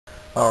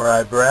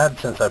Alright Brad,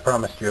 since I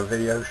promised you a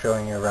video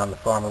showing you around the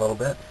farm a little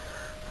bit,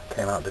 I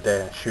came out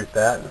today and shoot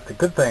that. The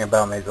good thing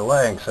about me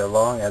delaying so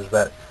long is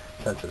that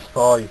since it's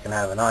fall, you can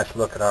have a nice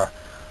look at our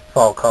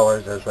fall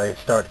colors as they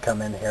start to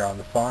come in here on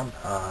the farm.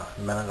 In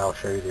a minute I'll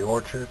show you the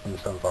orchard and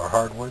some of our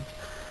hardwoods,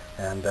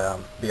 and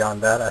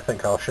beyond that I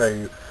think I'll show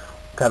you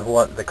kind of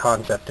what the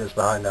concept is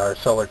behind our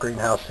solar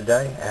greenhouse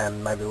today,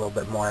 and maybe a little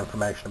bit more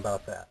information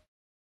about that.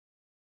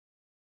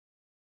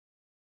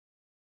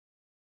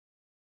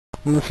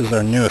 And this is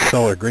our newest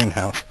solar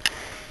greenhouse.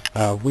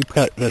 We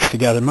put this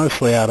together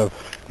mostly out of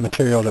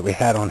material that we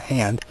had on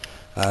hand,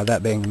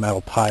 that being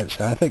metal pipes,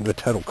 and I think the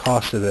total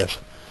cost of this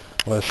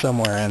was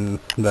somewhere in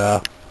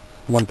the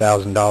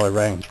 $1,000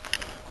 range.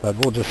 But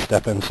we'll just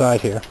step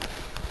inside here.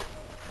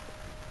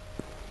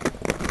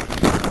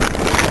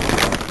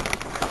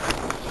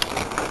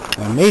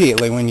 And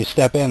immediately when you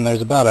step in,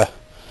 there's about a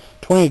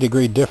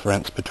 20-degree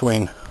difference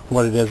between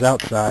what it is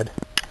outside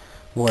and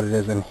what it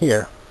is in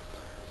here.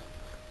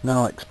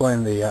 Now I'll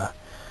explain the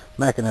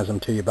mechanism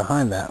to you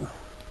behind that.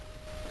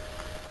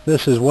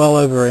 This is well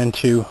over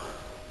into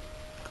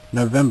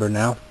November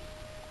now,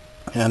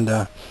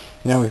 and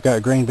we've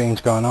got green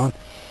beans going on,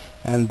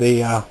 and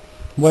the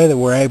way that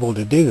we're able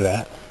to do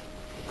that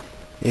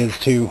is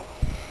to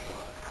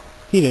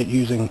heat it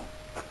using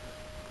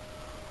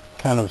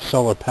kind of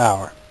solar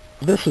power.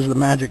 This is the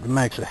magic that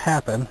makes it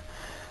happen.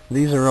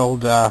 These are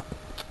old,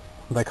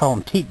 they call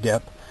them teat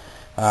dip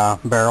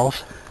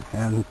barrels,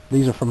 and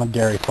these are from a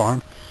dairy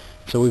farm.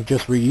 So we've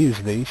just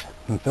reused these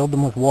and filled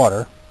them with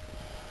water,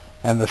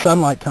 and the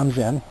sunlight comes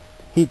in,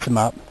 heats them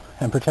up,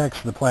 and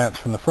protects the plants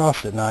from the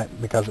frost at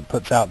night because it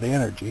puts out the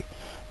energy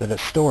that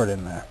is stored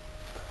in there.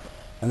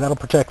 And that'll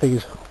protect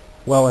these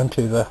well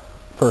into the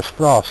first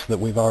frost that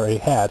we've already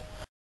had.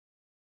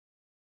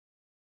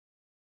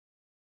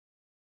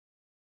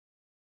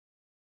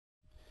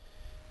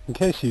 In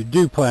case you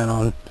do plan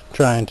on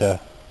trying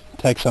to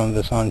take some of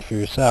this on for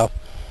yourself,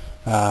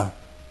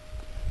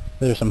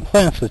 there's some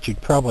plants that you'd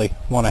probably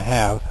want to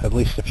have, at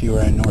least if you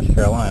were in North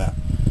Carolina.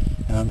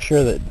 And I'm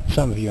sure that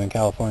some of you in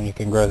California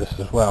can grow this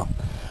as well.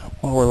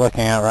 What we're looking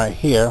at right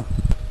here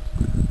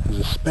is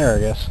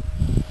asparagus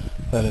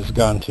that has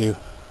gone to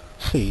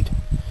seed.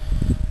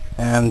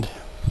 And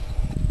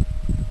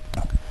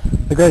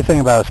the great thing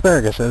about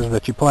asparagus is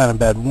that you plant a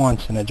bed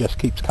once and it just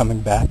keeps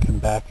coming back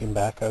and back and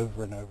back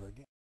over and over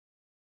again.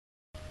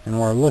 And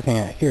we're looking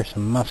at here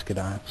some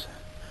muscadines.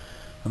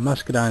 The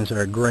muscadines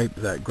are a grape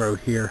that grow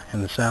here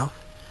in the south,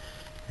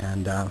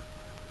 and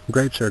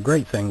grapes are a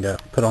great thing to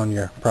put on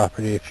your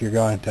property if you're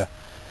going to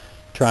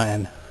try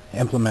and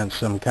implement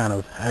some kind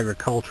of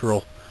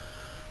agricultural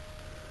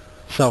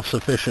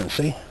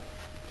self-sufficiency.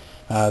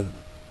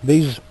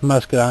 These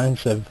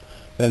muscadines have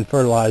been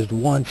fertilized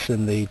once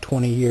in the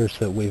 20 years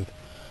that we've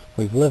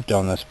lived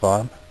on this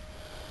farm,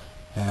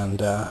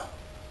 and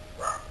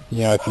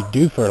if you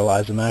do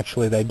fertilize them,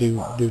 actually they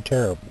do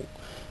terrible.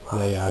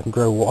 They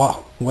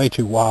grow way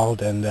too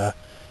wild and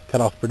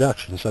cut off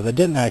production. So they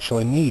didn't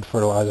actually need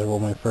fertilizer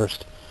when we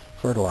first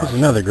fertilized. This is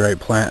another great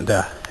plant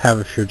to have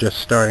if you're just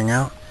starting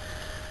out.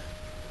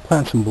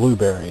 Plant some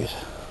blueberries.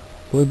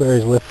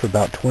 Blueberries live for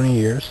about 20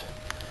 years.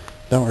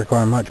 Don't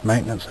require much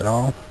maintenance at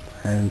all.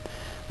 And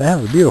they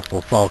have a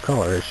beautiful fall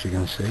color, as you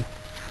can see.